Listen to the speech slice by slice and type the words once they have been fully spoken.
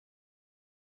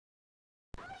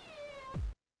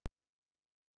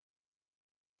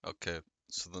Okay,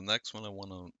 so the next one I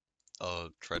wanna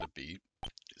try to beat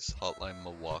is Hotline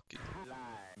Milwaukee.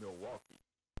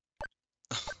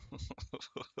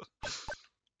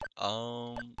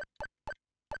 Um,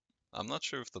 I'm not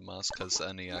sure if the mask has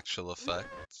any actual effect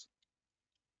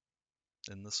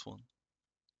in this one.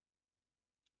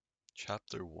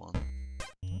 Chapter 1.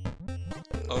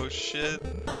 Oh shit!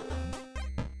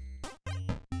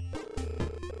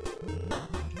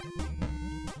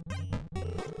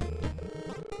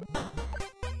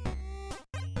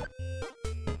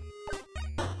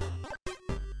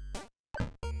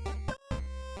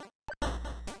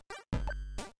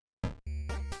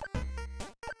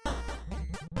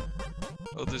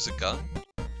 Oh, there's a gun?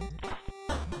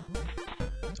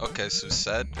 Okay, so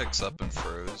Sad picks up and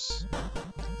throws.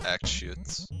 Axe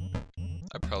shoots.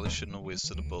 I probably shouldn't have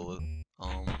wasted a bullet.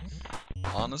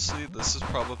 Honestly, this is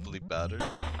probably better.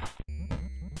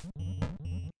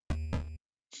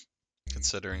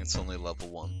 Considering it's only level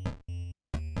 1.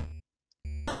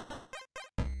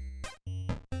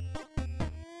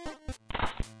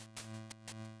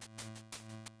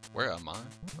 Where am I?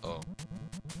 Oh.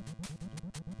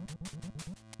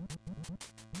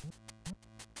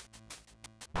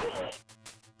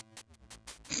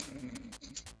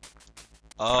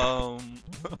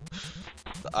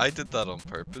 I did that on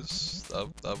purpose.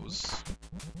 That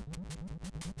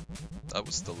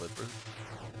was deliberate.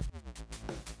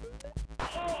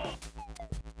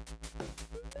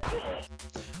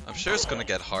 I'm sure it's gonna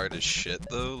get hard as shit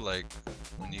though, like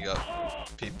when you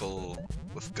got people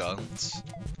with guns.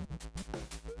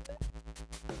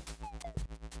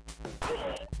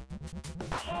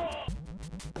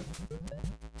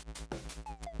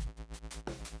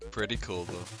 Pretty cool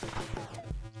though.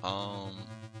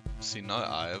 See, now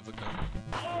I have a gun.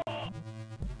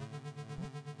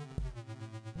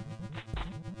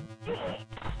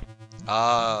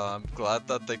 Ah, I'm glad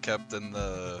that they kept in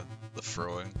the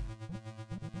throwing.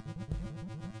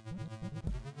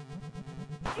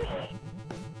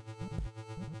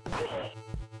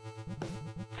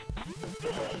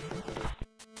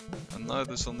 And now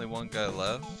there's only one guy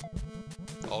left.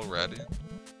 Already.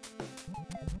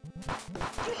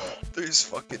 There's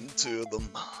fucking 2 of them.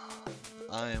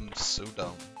 I am so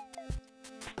dumb.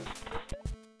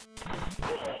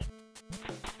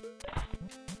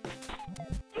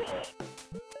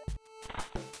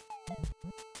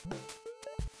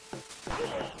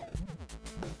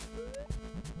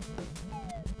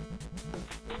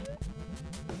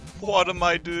 What am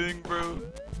I doing, bro?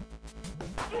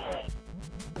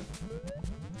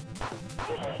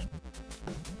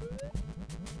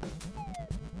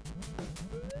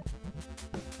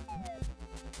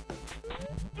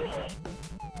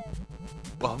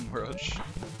 Bomb rush.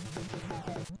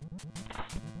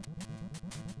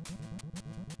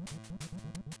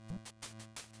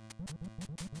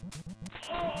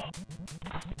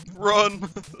 Run!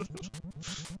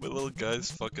 My little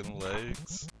guy's fucking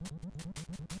legs.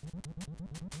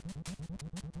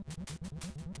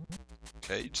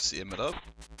 Okay, you just aim it up.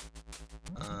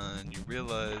 And you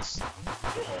realize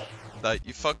that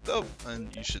you fucked up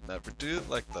and you should never do it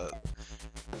like that.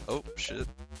 Oh, shit.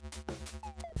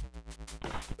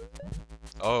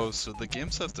 Oh, so the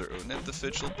games have their own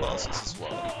individual bosses as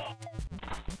well.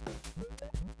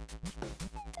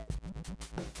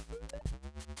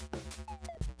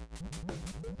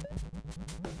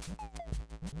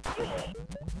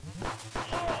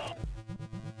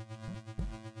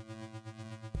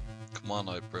 Come on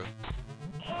out, bro.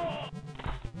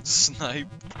 Snipe.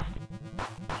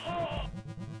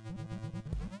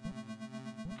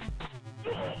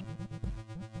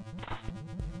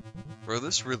 Bro,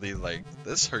 this really, like,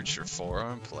 this hurts your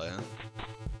forearm playing.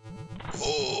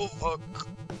 Oh, fuck.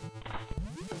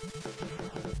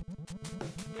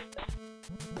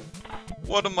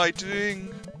 What am I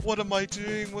doing? What am I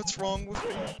doing? What's wrong with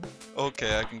me?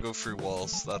 Okay, I can go through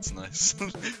walls. That's nice.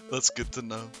 That's good to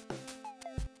know.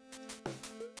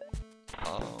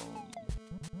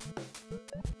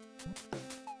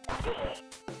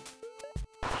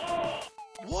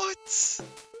 What?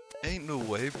 Ain't no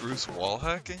way Bruce wall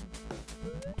hacking?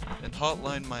 In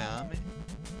Hotline Miami?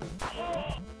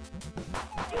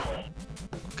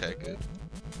 Okay, good.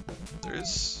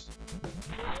 There's...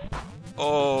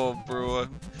 Oh, bro.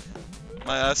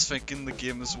 My ass thinking the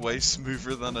game is way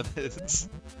smoother than it is.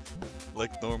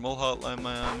 Like normal Hotline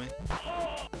Miami.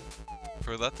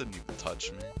 Bro, that didn't even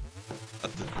touch me.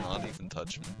 That did not even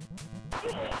touch me.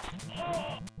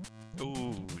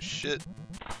 Oh, shit.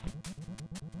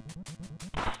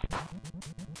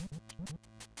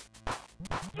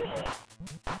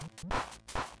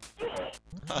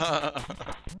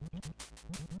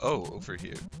 Oh, over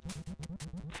here.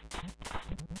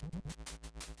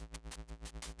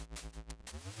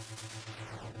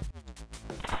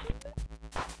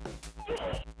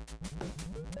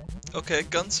 Okay,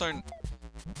 guns aren't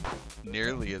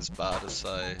nearly as bad as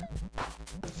I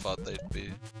thought they'd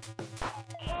be.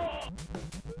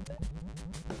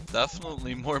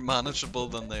 Definitely more manageable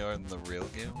than they are in the real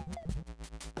game.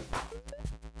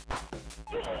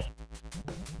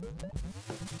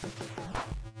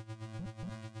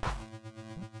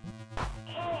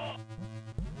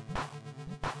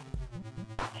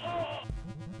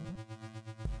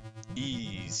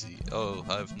 Easy. Oh,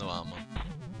 I have no ammo.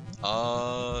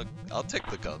 I'll take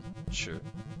the gun, sure.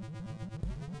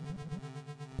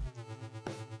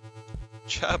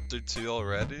 Chapter 2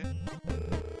 already?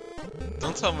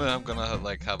 Don't tell me I'm gonna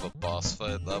like have a boss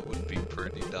fight, that would be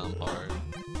pretty damn hard.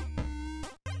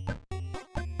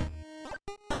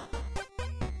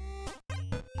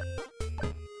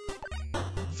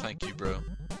 Thank you, bro.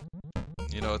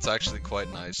 You know, it's actually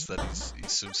quite nice that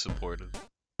he's so supportive.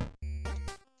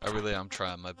 I really am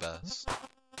trying my best.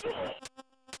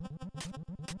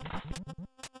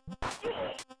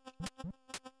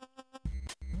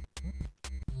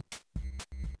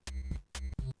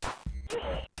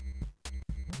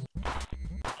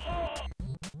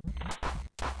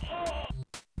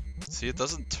 See, it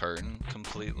doesn't turn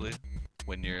completely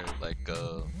when you're like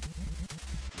moving.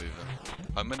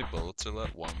 How many bullets are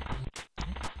left? One.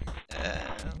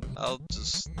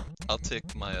 I'll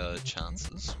take my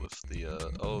chances with the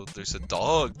oh, there's a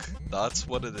dog. That's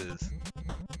what it is.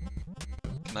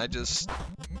 Can I just?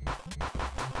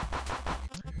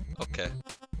 Okay.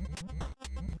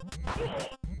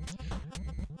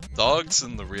 Dogs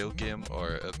in the real game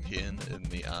are a pain in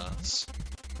the ass.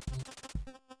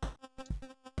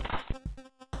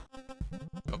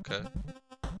 Okay.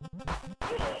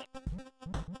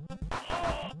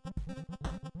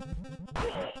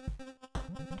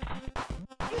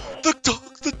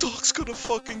 The dog's got a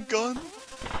fucking gun!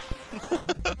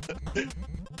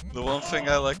 The one thing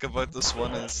I like about this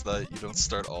one is that you don't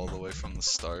start all the way from the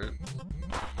start.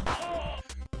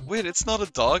 Wait, it's not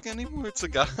a dog anymore, it's a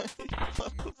guy?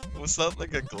 Was that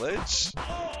like a glitch?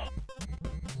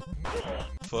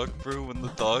 Fuck, bro, when the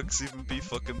dogs even be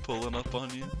fucking pulling up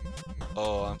on you?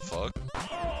 Oh, I'm fucked.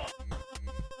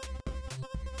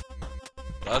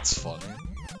 That's funny.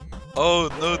 Oh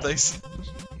no, they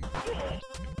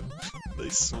they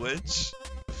switch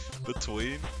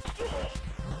between.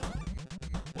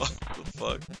 What the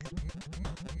fuck?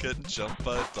 Getting jumped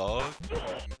by a dog?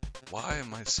 Why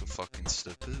am I so fucking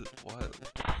stupid? What?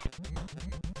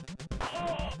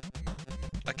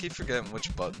 I keep forgetting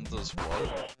which button does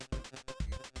what.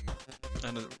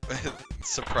 And it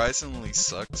surprisingly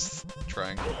sucks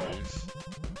trying to move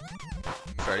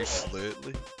very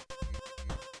fluidly.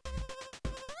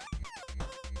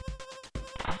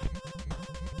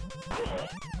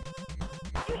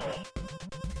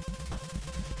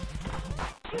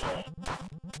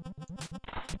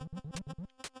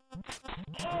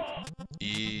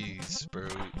 Ease, bro,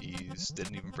 ease.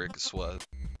 Didn't even break a sweat.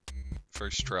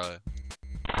 First try.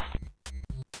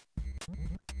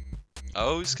 I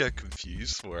always get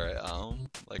confused where I am.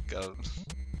 Like,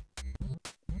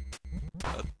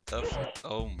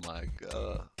 oh my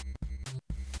god.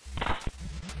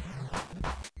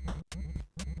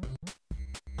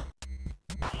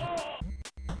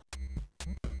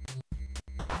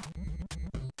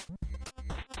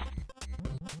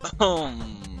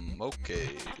 Okay.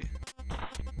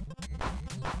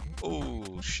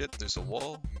 Oh shit, there's a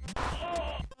wall.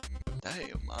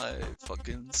 Damn, I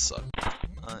fucking suck.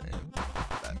 I am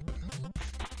bad.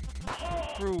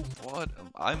 Bro, what?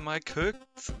 Am I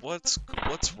cooked? What's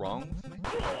wrong with me?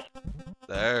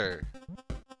 There.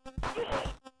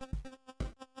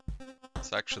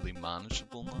 It's actually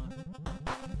manageable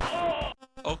now.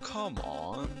 Oh, come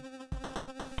on.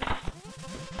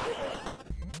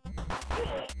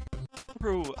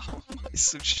 Bro, how am I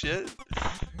so shit?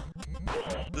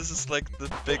 This is like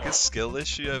the biggest skill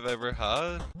issue I've ever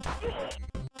had.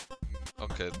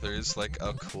 Okay, there's like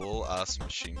a cool ass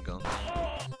machine gun.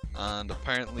 And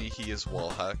apparently he is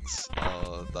wall hacks.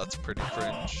 That's pretty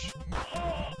cringe.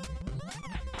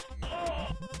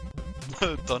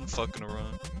 Done fucking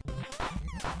around.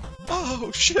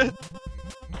 Oh shit!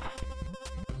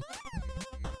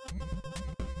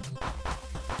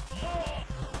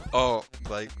 Oh,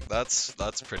 like that's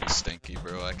pretty stinky,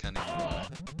 bro. I can't even lie.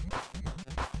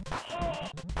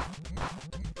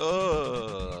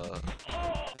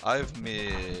 I've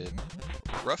made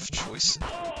rough choices.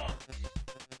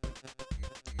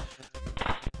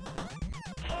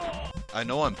 I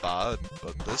know I'm bad,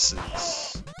 but this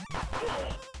is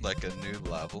like a new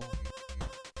level.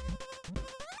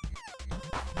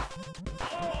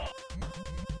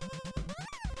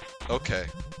 Okay,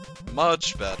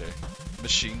 much better.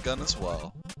 Machine gun as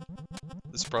well.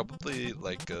 It's probably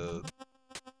like a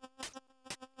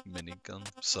minigun,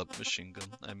 submachine gun,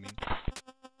 I mean.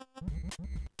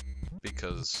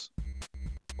 Because,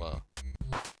 well,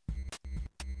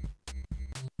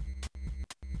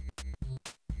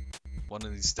 one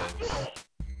of these days.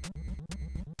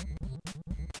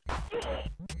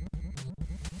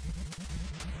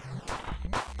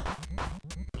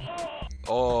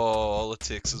 Oh, all it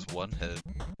takes is one hit.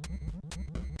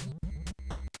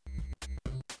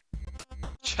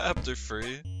 Chapter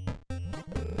 3.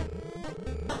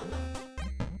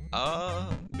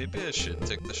 Maybe I should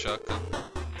take the shotgun.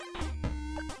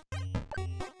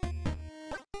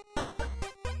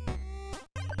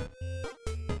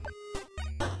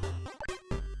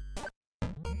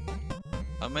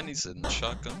 How many's in the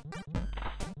shotgun?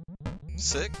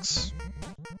 6?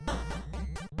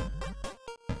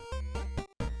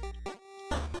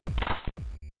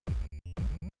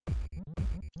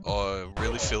 Oh,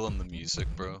 really feeling the music,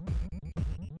 bro.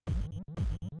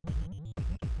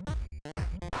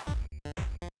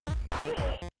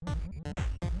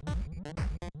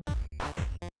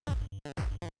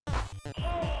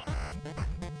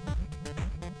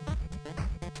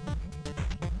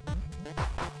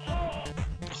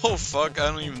 Oh fuck,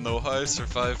 I don't even know how I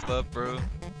survived that, bro.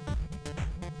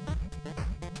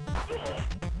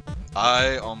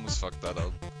 I almost fucked that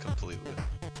up completely.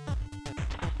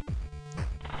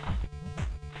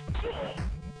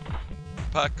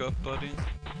 Pack up, buddy.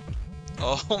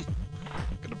 Oh, I'm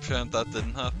gonna pretend that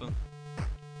didn't happen.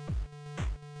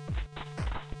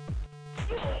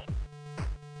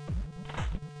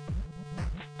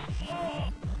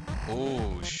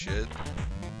 Oh shit.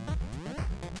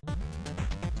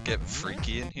 Getting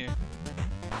freaky in here.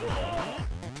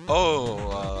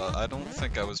 Oh, I don't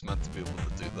think I was meant to be able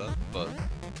to do that, but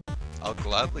I'll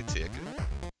gladly take it.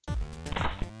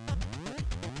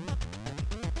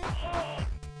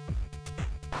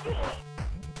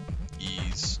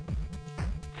 Ease.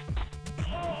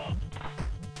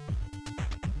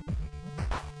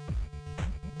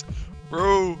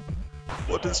 Bro,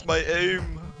 what is my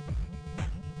aim?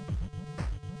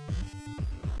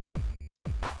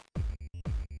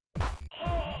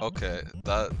 Okay,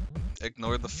 that...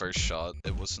 Ignore the first shot,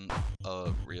 it wasn't,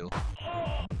 real.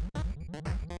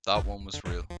 That one was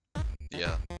real.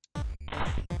 Yeah.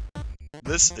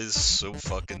 This is so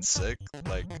fucking sick,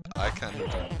 like, I can't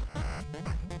even...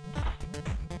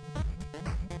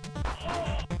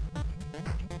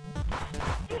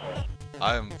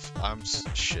 I'm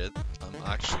shit. I'm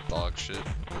actually dog shit.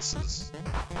 This is...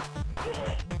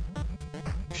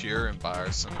 pure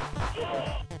embarrassing.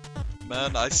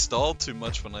 Man, I stall too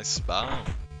much when I spam.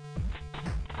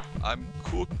 I'm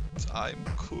cooked. I'm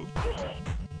cooked.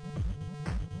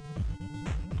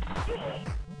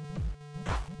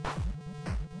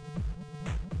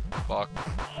 Fuck.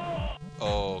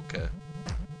 Oh, okay.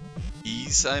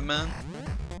 Ease, I meant?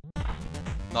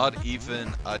 Not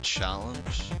even a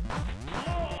challenge?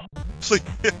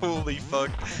 Holy fuck.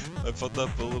 I thought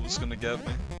that bullet was gonna get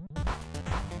me.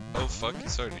 Oh fuck,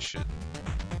 he's already shitting.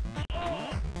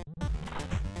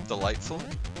 Delightful.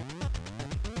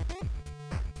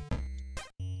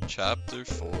 Chapter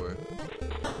 4.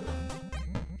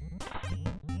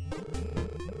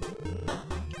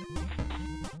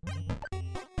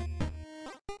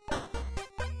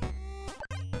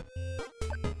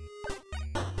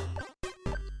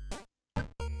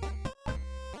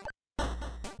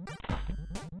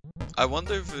 I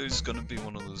wonder if there's gonna be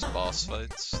one of those boss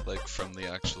fights, like from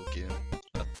the actual game,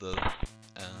 at the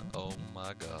end. Oh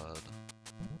my god.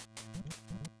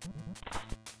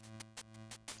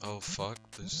 Oh fuck,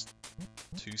 there's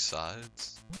 2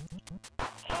 sides.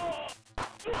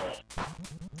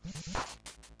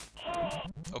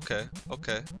 Okay,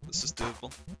 okay, this is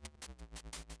doable.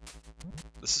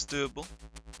 This is doable.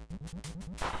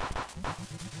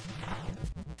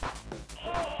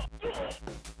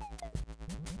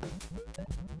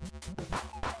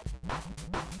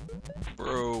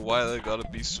 Bro, why they gotta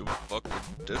be so fucking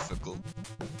difficult?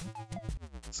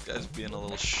 This guy's being a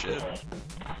little shit.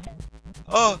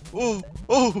 Ah! Oh!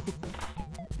 Oh!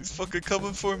 He's fucking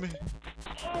coming for me!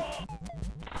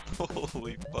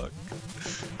 Holy fuck.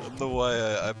 I don't know why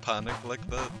I panicked like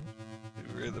that.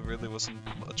 It really wasn't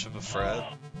much of a threat,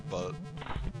 but...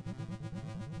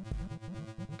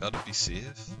 gotta be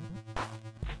safe.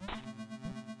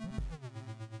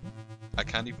 I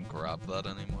can't even grab that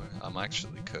anymore. I'm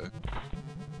actually cooked.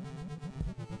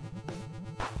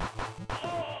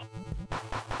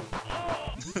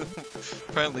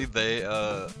 Apparently they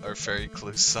are very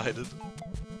close-sided.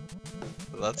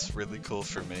 That's really cool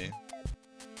for me.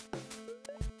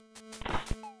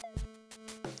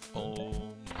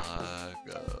 Oh my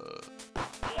god.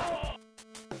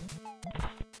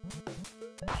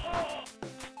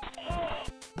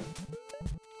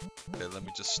 let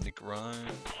me just sneak around.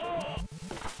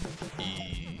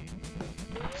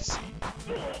 Easy.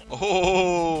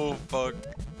 Oh, fuck.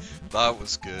 That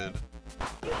was good.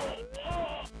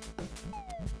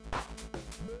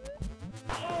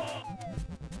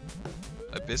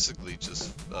 I basically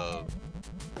just,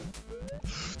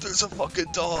 there's a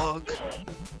fucking dog!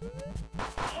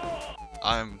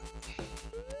 I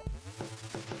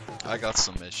got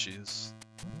some issues.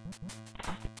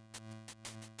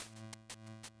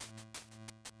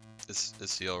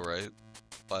 Is he alright?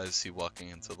 Why is he walking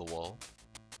into the wall?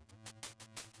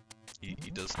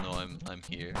 He does know I'm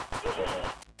here.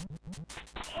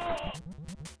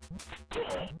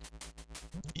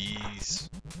 Ease.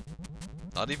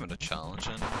 Not even a challenge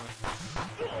anymore.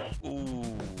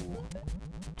 Ooh.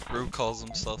 Bro calls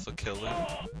himself a killer.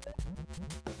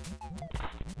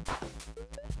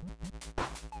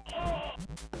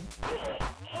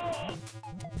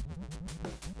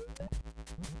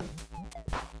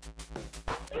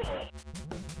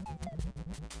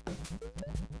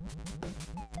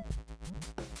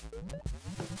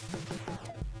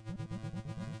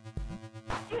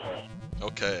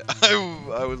 Okay,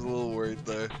 I was a little worried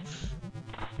there.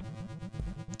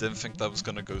 Didn't think that was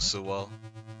gonna go so well.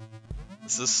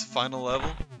 Is this final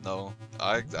level? No.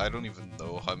 I don't even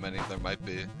know how many there might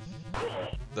be.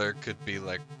 There could be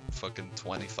like fucking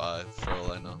 25 for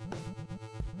all I know.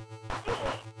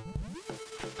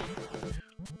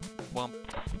 Womp.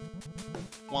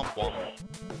 Womp womp.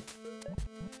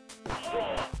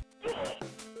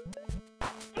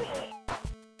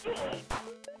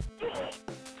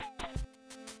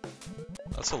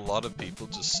 That's a lot of people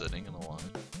just sitting in a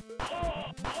line.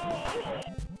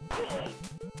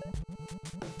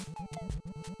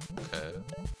 Okay.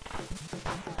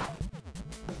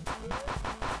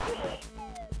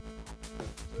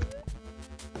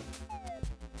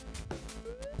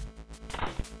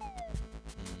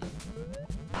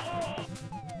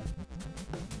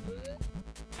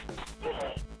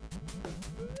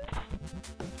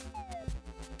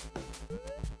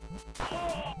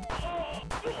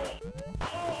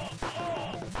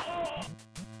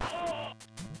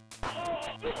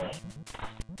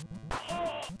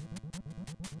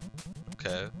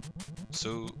 Okay,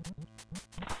 so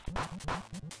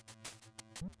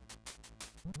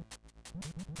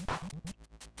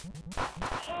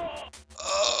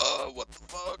what the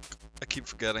fuck? I keep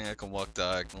forgetting I can walk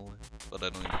diagonally, but I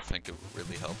don't even think it would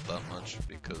really help that much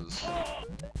because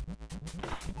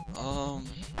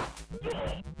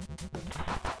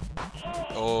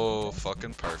oh,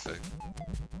 fucking perfect.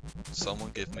 Someone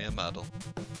give me a medal.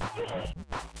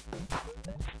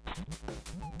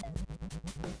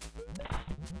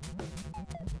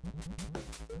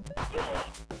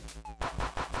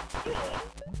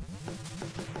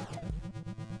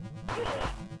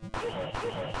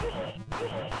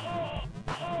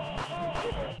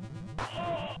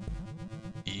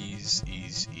 Ease,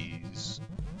 ease, ease.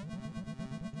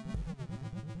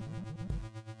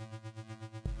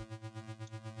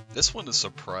 This one is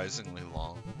surprisingly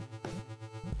long.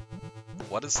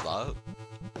 What is that?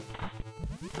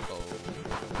 Oh.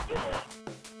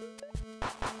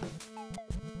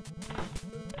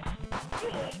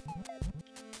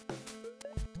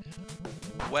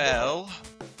 Well,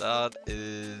 that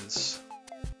is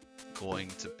going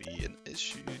to be an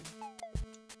issue.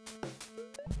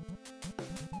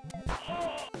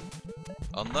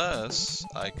 Unless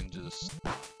I can just...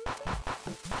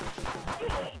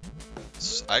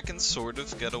 I can sort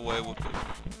of get away with it.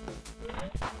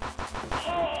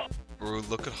 Bro,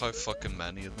 look at how fucking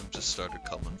many of them just started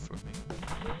coming for me.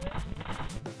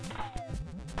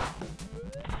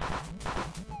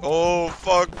 Oh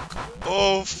fuck!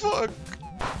 Oh fuck!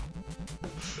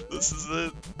 This is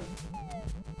it.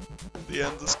 The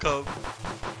end has come.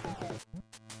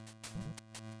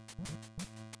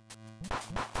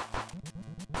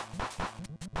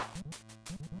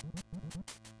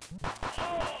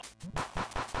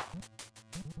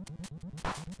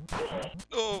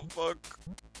 Oh fuck.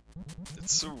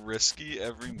 It's so risky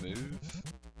every move.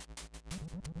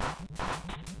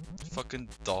 Fucking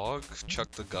dog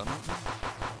chucked the gun at me.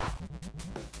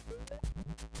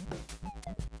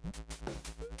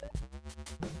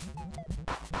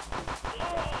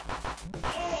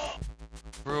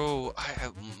 Bro,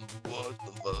 what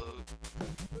the fuck?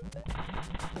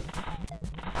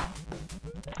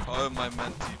 How am I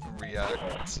meant to even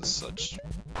react to such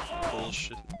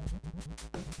bullshit?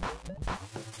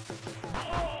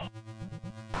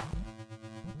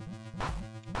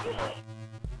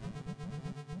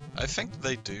 I think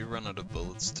they do run out of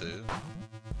bullets too.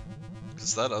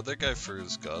 Because that other guy threw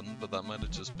his gun, but that might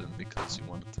have just been because he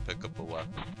wanted to pick up a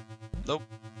weapon. Nope.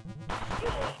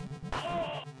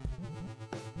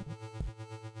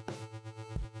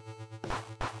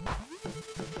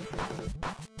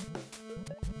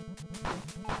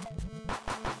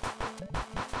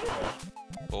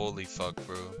 Holy fuck,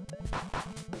 bro.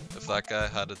 If that guy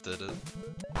had it, did it.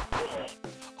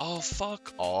 Oh,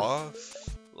 fuck off.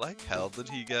 Like hell did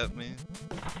he get me?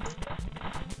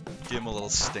 Get him a little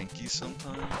stinky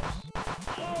sometimes.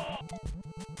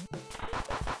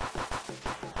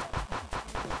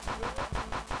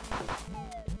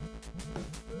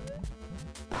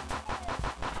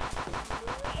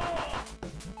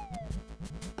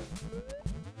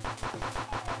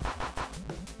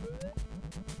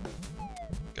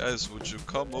 Guys, would you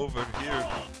come over here?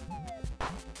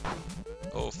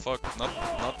 Oh fuck,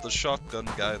 not the shotgun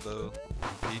guy though.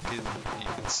 He can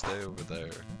stay over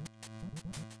there.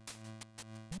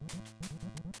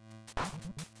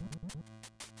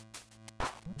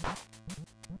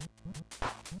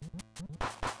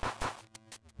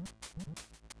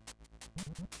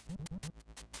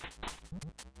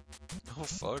 Oh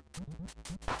fuck.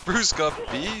 Bruce got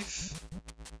beef?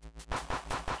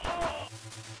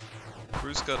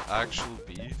 Bruce got actual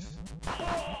beef?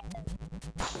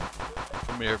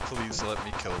 Come here, please let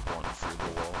me kill one through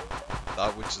the wall.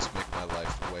 That would just make my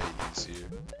life way easier.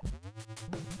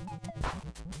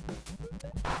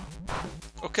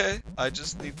 Okay, I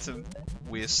just need to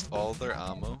waste all their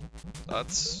ammo.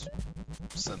 That's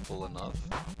simple enough.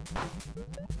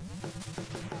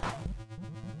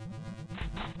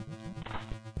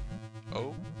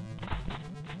 Oh.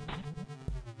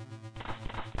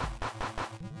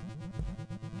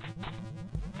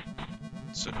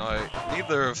 So now,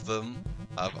 neither of them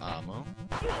have ammo.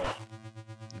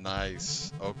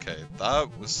 Nice. Okay,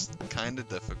 that was kinda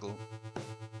difficult.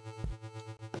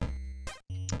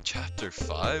 Chapter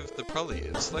 5? There probably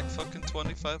is like fucking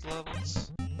 25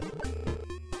 levels.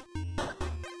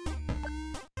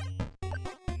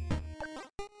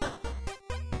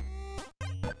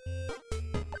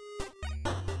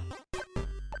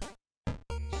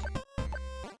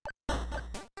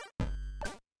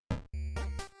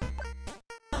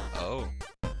 Oh.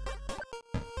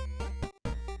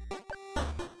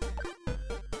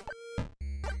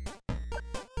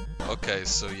 Okay,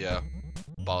 so yeah,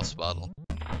 boss battle.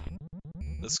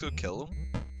 Let's go kill him.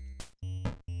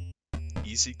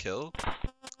 Easy kill.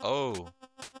 Oh.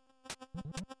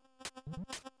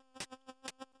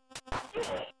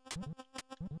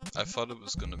 I thought it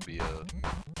was gonna be a...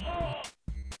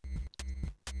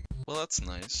 Well, that's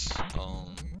nice.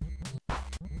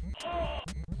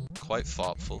 Quite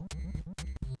thoughtful.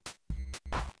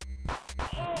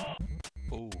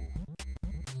 Oh.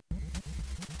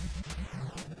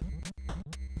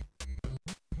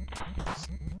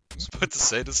 I was about to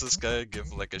say, does this guy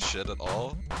give like a shit at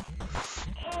all?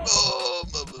 Oh.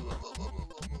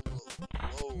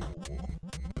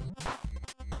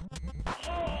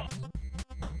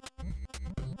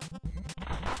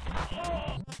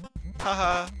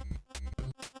 Haha.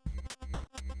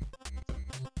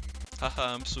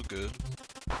 Haha, I'm so good.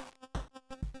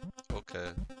 Okay.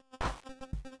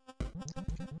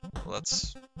 Well,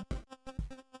 that's...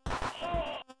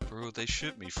 Bro, they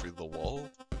shoot me through the wall?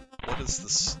 What is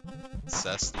this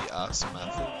zesty ass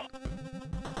method?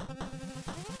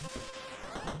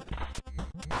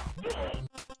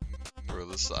 Bro,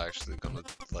 this is actually gonna,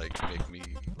 like, make me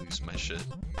lose my shit.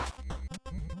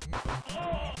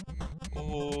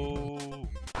 Oh.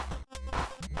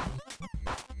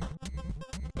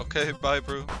 Okay, bye,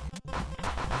 bro.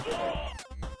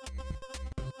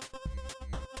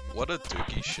 What a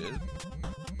dookie shit.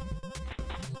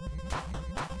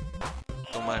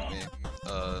 Don't mind me.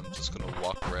 I'm just gonna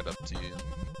walk right up to you.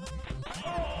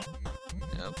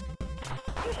 Yep.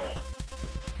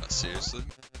 Seriously?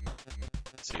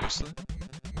 Seriously?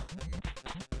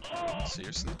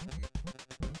 Seriously?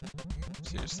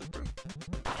 Seriously, bro?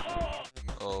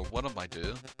 Oh, what am I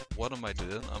doing? What am I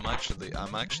doing? I'm actually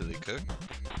cooked.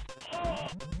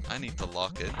 I need to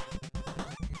lock in.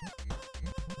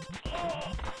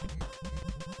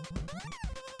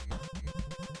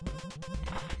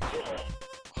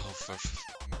 Oh, for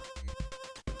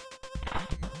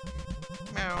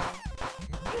meow.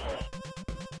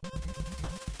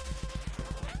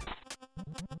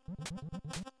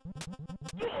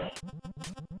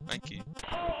 Thank you.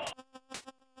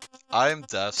 I am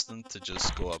destined to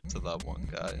just go up to that one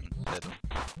guy and hit him.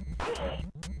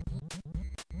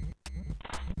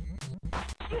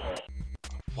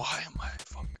 Why am I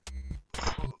fucking...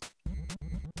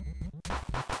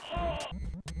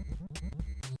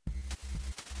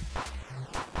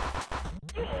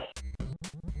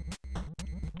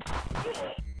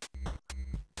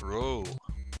 Bro.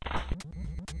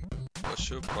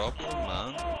 your problem,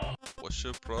 man? What's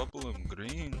your problem,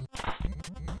 Green?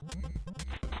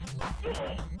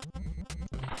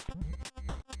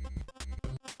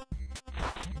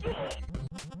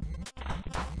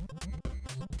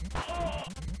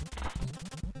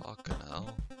 Fucking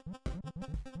hell.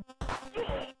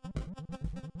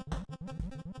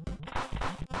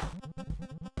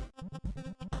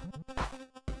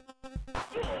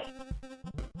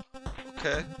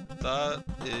 Okay, that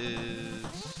is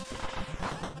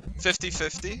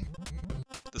 50-50.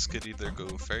 This could either go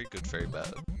very good, very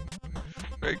bad.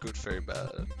 Very good, very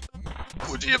bad.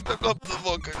 Would you pick up the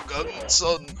fucking gun,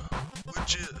 son?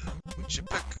 Would you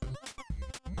pick?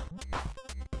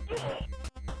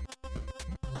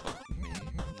 Fuck me.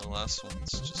 And the last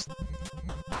one's just...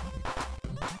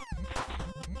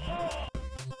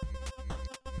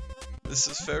 This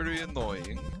is very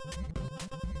annoying.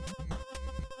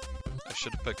 I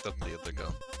should have picked up the other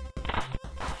gun.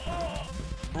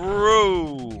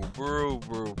 Bro!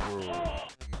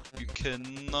 You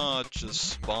cannot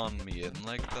just spawn me in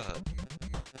like that.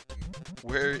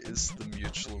 Where is the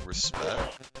mutual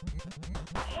respect?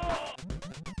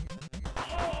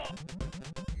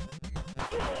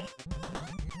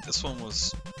 This one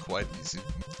was quite easy.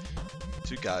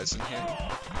 Two guys in here.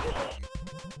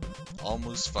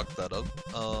 Almost fucked that up.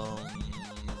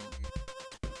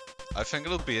 I think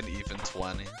it'll be an even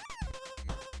 20.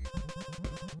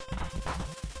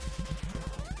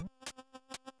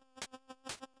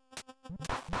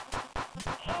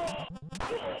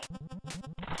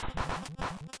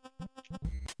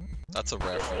 That's a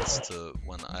reference to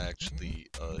when I actually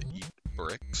eat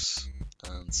bricks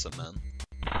and cement.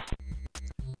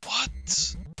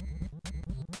 What?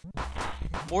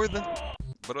 More than...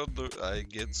 Brother, I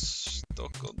get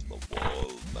stuck on the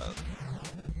wall, man.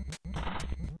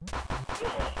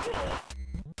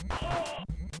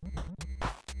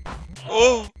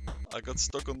 Oh! I got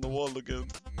stuck on the wall again.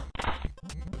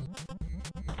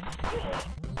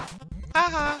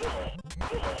 Haha!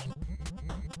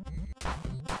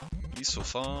 He's so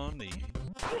funny.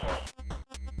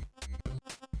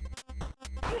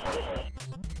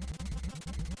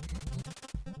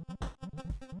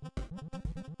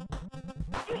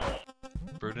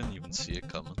 Bro didn't even see it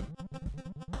coming.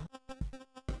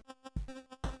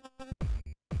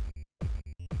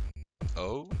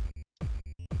 Oh?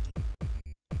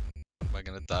 Am I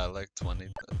gonna die like 20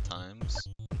 times?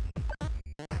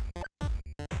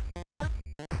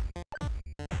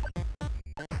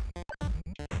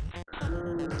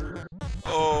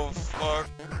 Oh fuck.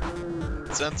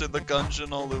 Let's enter the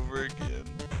gungeon all over again.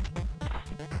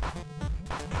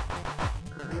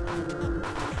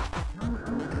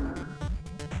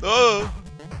 Oh!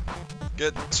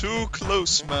 Get too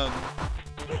close, man.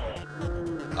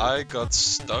 I got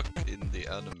stuck in the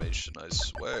animation, I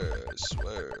swear.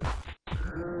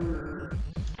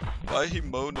 Why he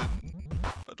moaning?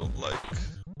 I don't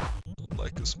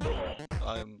like his moan.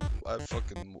 I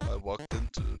walked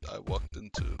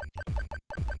into it.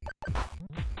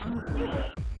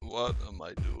 What am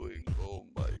I doing? Oh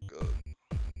my god.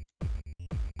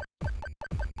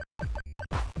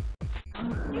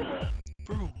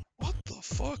 Bro, what the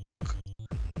fuck?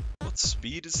 What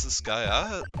speed is this guy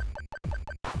at?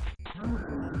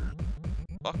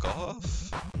 Fuck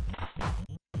off.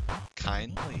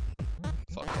 Kindly.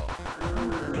 Fuck off.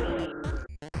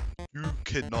 You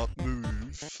cannot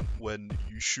move when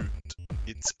you shoot.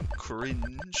 It's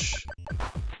cringe.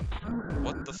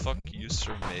 What the fuck use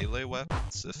your melee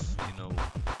weapons if, you know...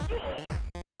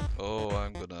 Oh,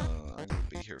 I'm gonna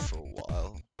be here for a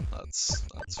while. That's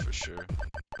for sure.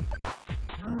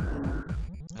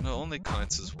 And it only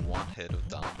counts as one hit of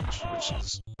damage, which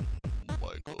is... Oh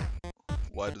my god.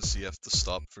 Why does he have to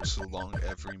stop for so long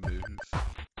every move?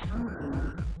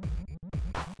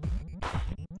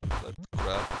 Let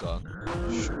grab gun,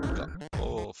 shoot gun.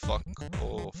 Oh fuck,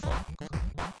 oh fuck.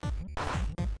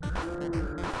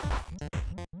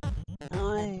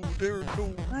 Bro, there's no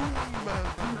room, man.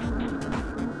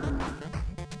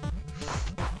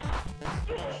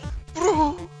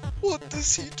 Bro, what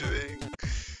is he doing?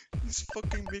 He's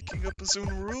fucking making up his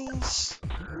own rules.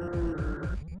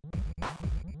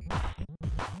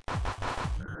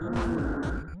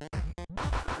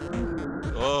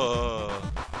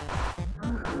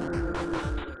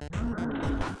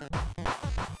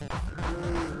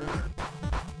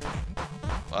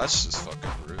 That's just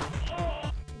fucking rude.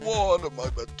 What am I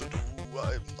meant to do?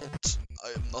 I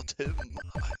am not him.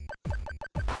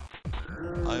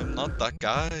 I am not that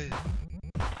guy.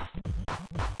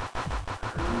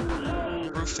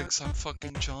 Bro thinks I'm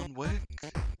fucking John Wick.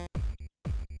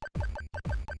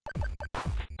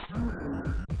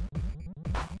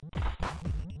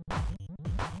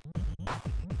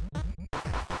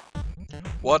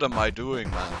 What am I doing,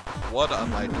 man? What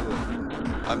am I doing?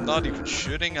 I'm not even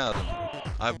shooting at him.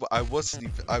 I wasn't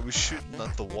even. I was shooting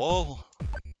at the wall.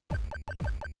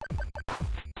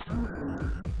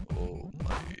 Oh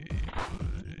my.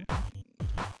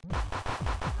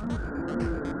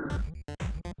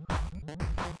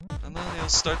 And then he'll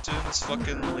start doing his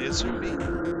fucking laser beam.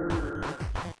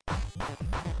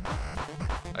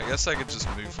 I guess I could just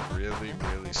move really,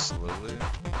 really slowly.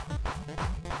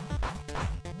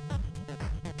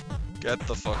 Get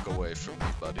the fuck away from me,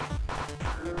 buddy.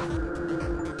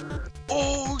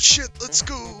 Oh shit, let's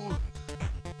go!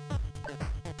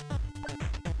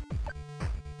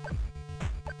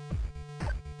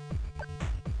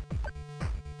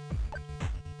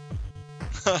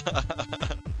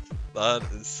 That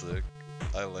is sick.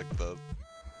 I like that.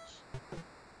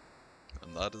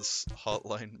 And that is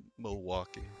Hotline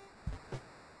Milwaukee.